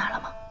瓶放哪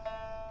了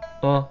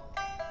吗？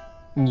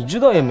你知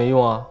道也没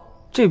用啊，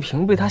这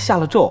瓶被他下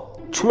了咒，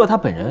除了他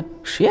本人，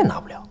谁也拿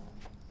不了。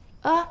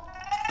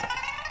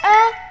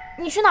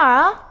你去哪儿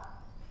啊？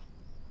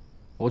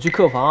我去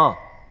客房。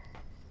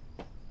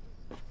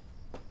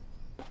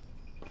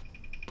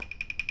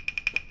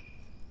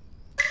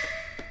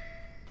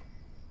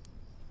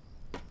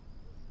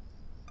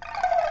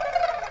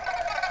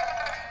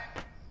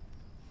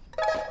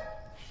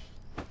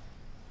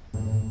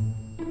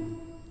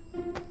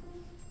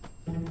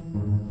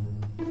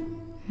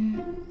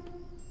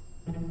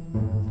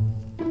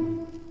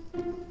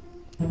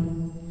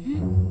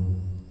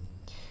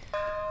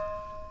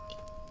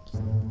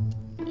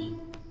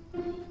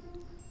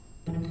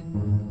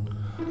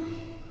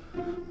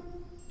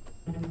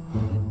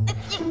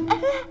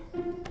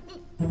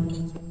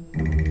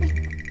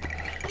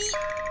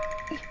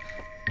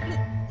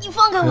你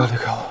放开我！不要离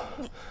开我！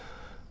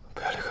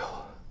不要离开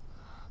我！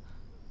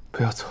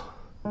不要走！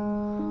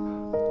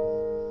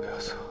不要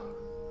走！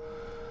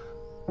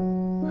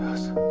不要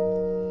走！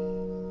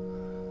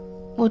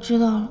我知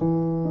道了，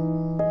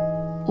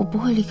我不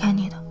会离开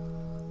你的。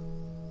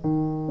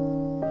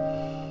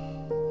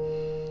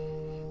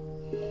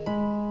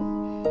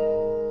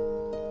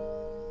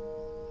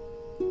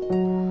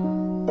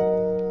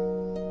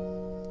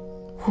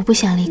我不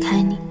想离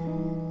开你，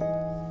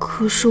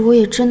可是我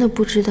也真的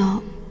不知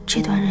道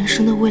这段人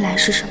生的未来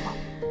是什么。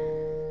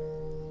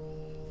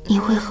你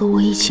会和我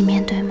一起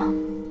面对吗？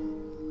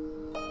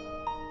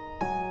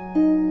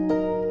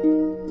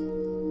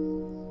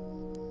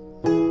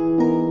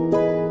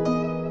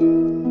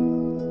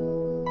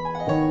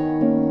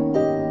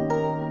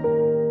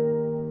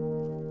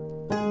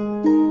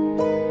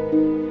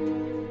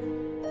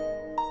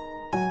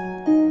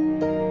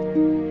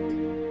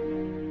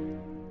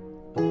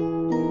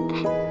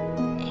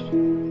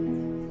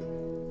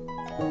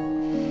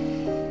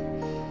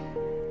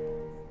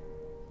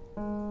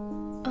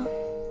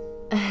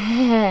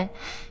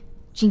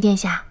君殿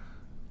下，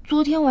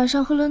昨天晚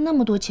上喝了那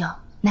么多酒，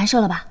难受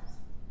了吧？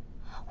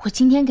我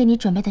今天给你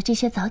准备的这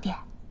些早点，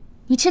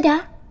你吃点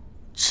儿，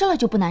吃了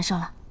就不难受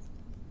了。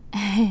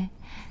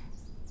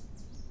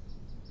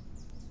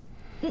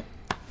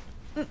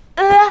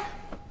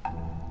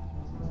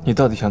你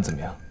到底想怎么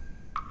样？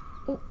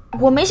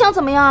我没想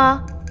怎么样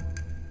啊。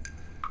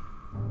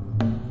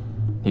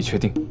你确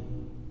定？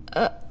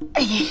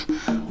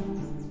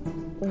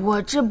我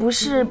这不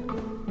是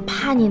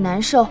怕你难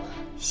受，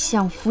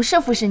想服侍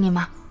服侍你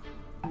吗？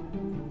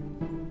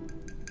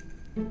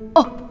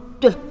哦，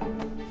对了，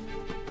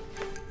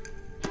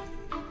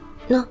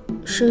那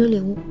生日礼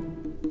物。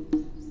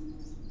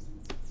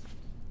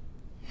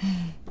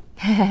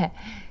嘿嘿嘿。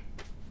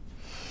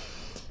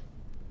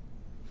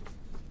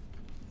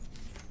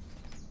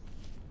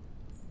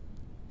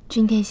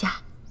君殿下，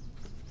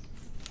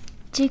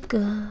这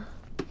个，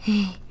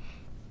嘿。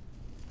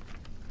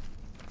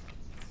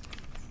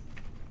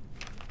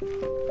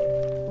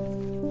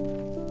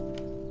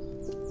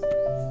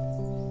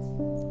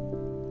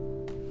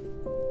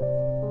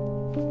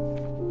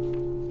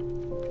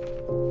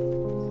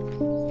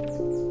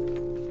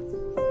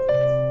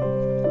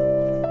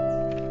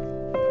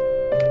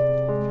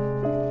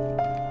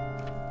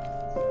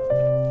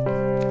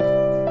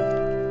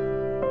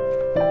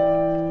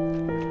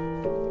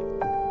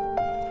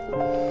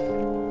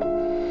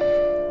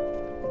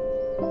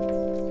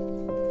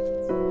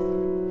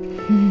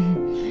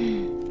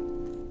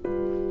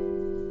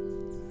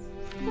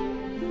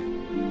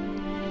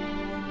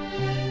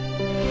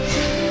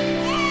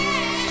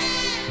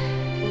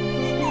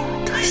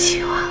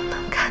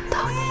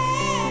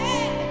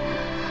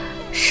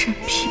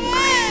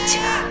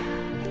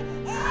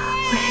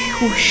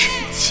出神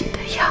奇的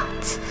样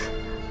子，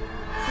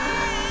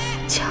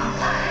将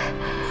来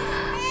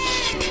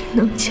一定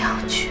能将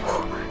军武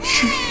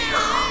治理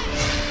好。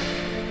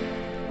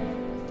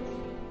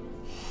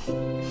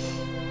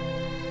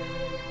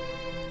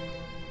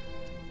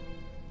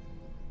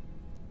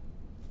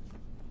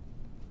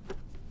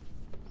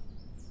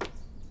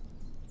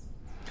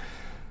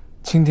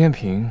青天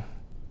瓶，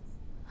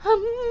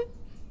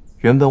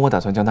原本我打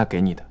算将它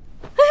给你的。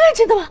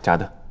真的吗？假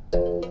的。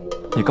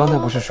你刚才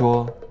不是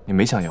说你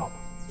没想要吗？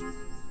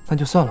那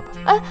就算了吧。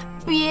哎，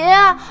别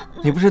啊！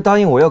你不是答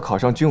应我要考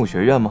上军武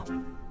学院吗？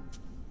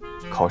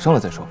考上了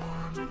再说吧。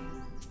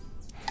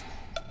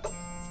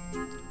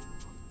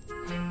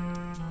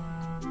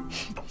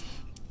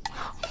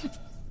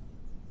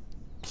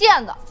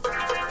骗子！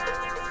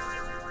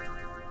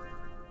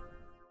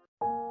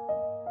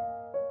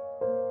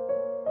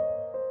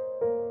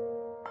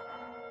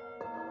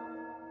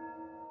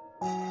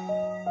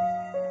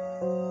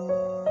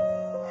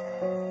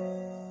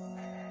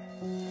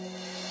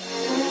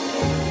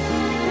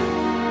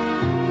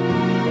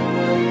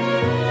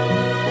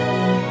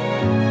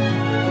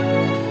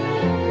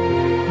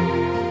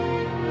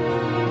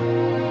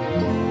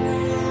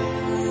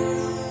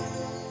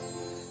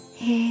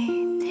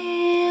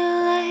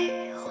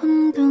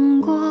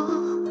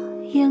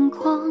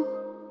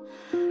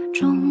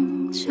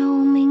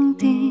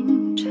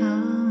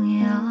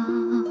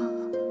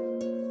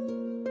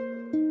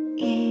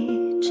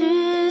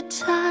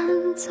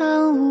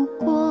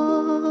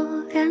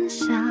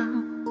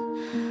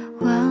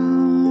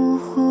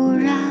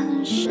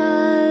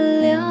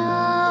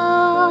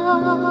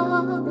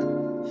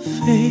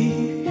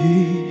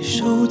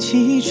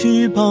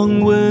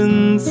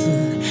文字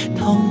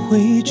烫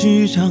绘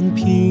纸张，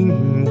凭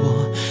我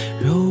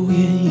柔眼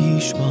一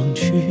双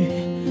去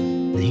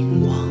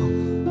凝望。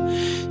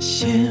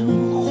鲜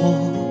活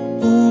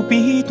不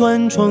必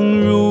端庄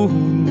如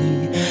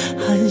你，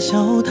含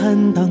笑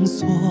坦荡，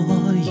所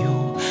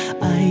有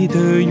爱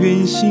的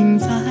原型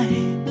在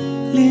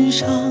脸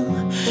上，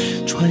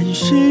传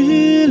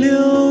世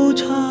流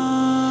长。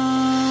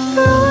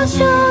若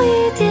就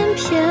一点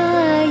偏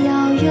爱，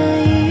遥远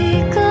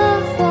一个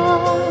谎。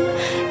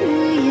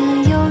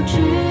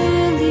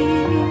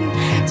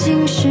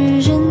竟是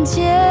人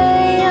间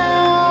样，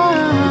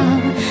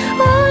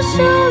我修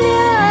炼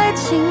爱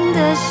情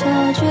的小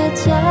倔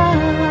强，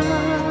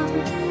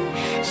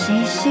细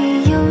细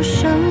又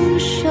生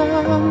生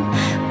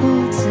不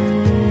自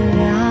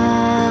量。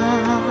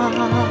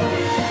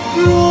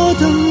若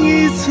等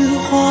一次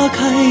花开，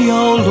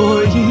要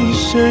落一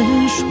身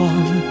霜，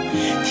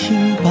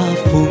听罢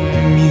风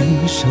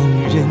鸣，生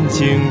人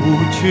间无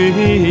绝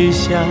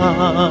响。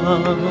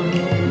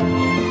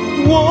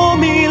我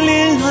迷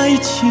恋爱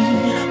情，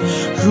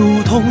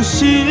如同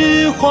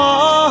拾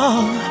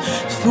荒，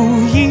赴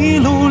一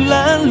路褴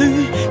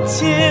褛，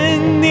见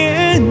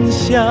念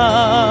想。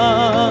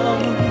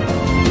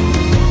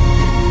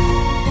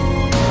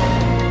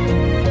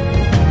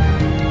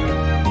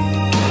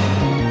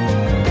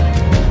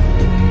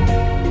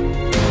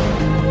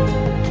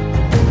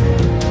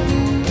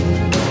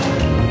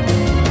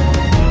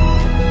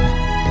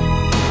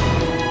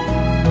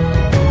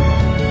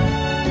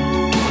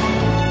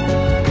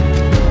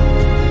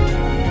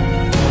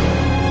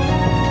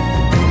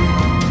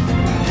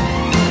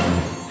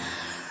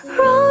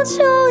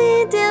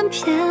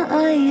偏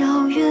爱，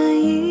遥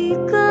远一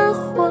个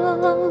谎，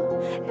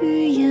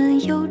语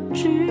言有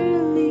距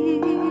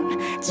离，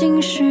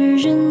竟是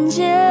人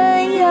间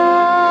样。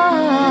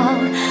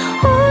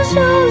我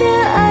修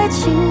炼爱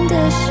情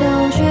的小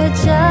倔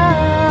强，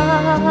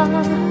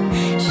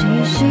细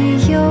细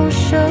又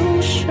生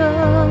生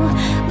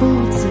不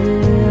自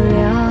量。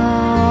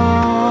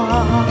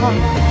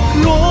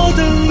若等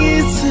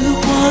一次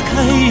花开，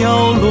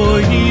要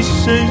落一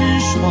身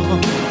霜，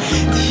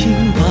听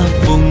罢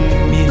风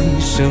鸣，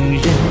生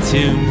人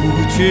间无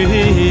绝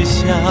响。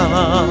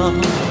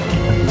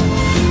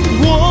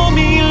我迷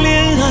恋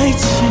爱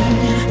情，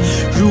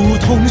如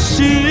同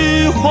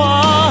拾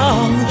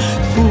荒，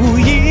赴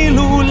一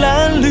路褴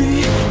褛，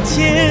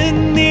见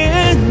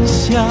念想。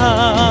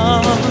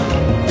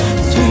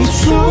最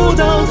初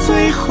到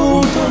最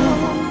后的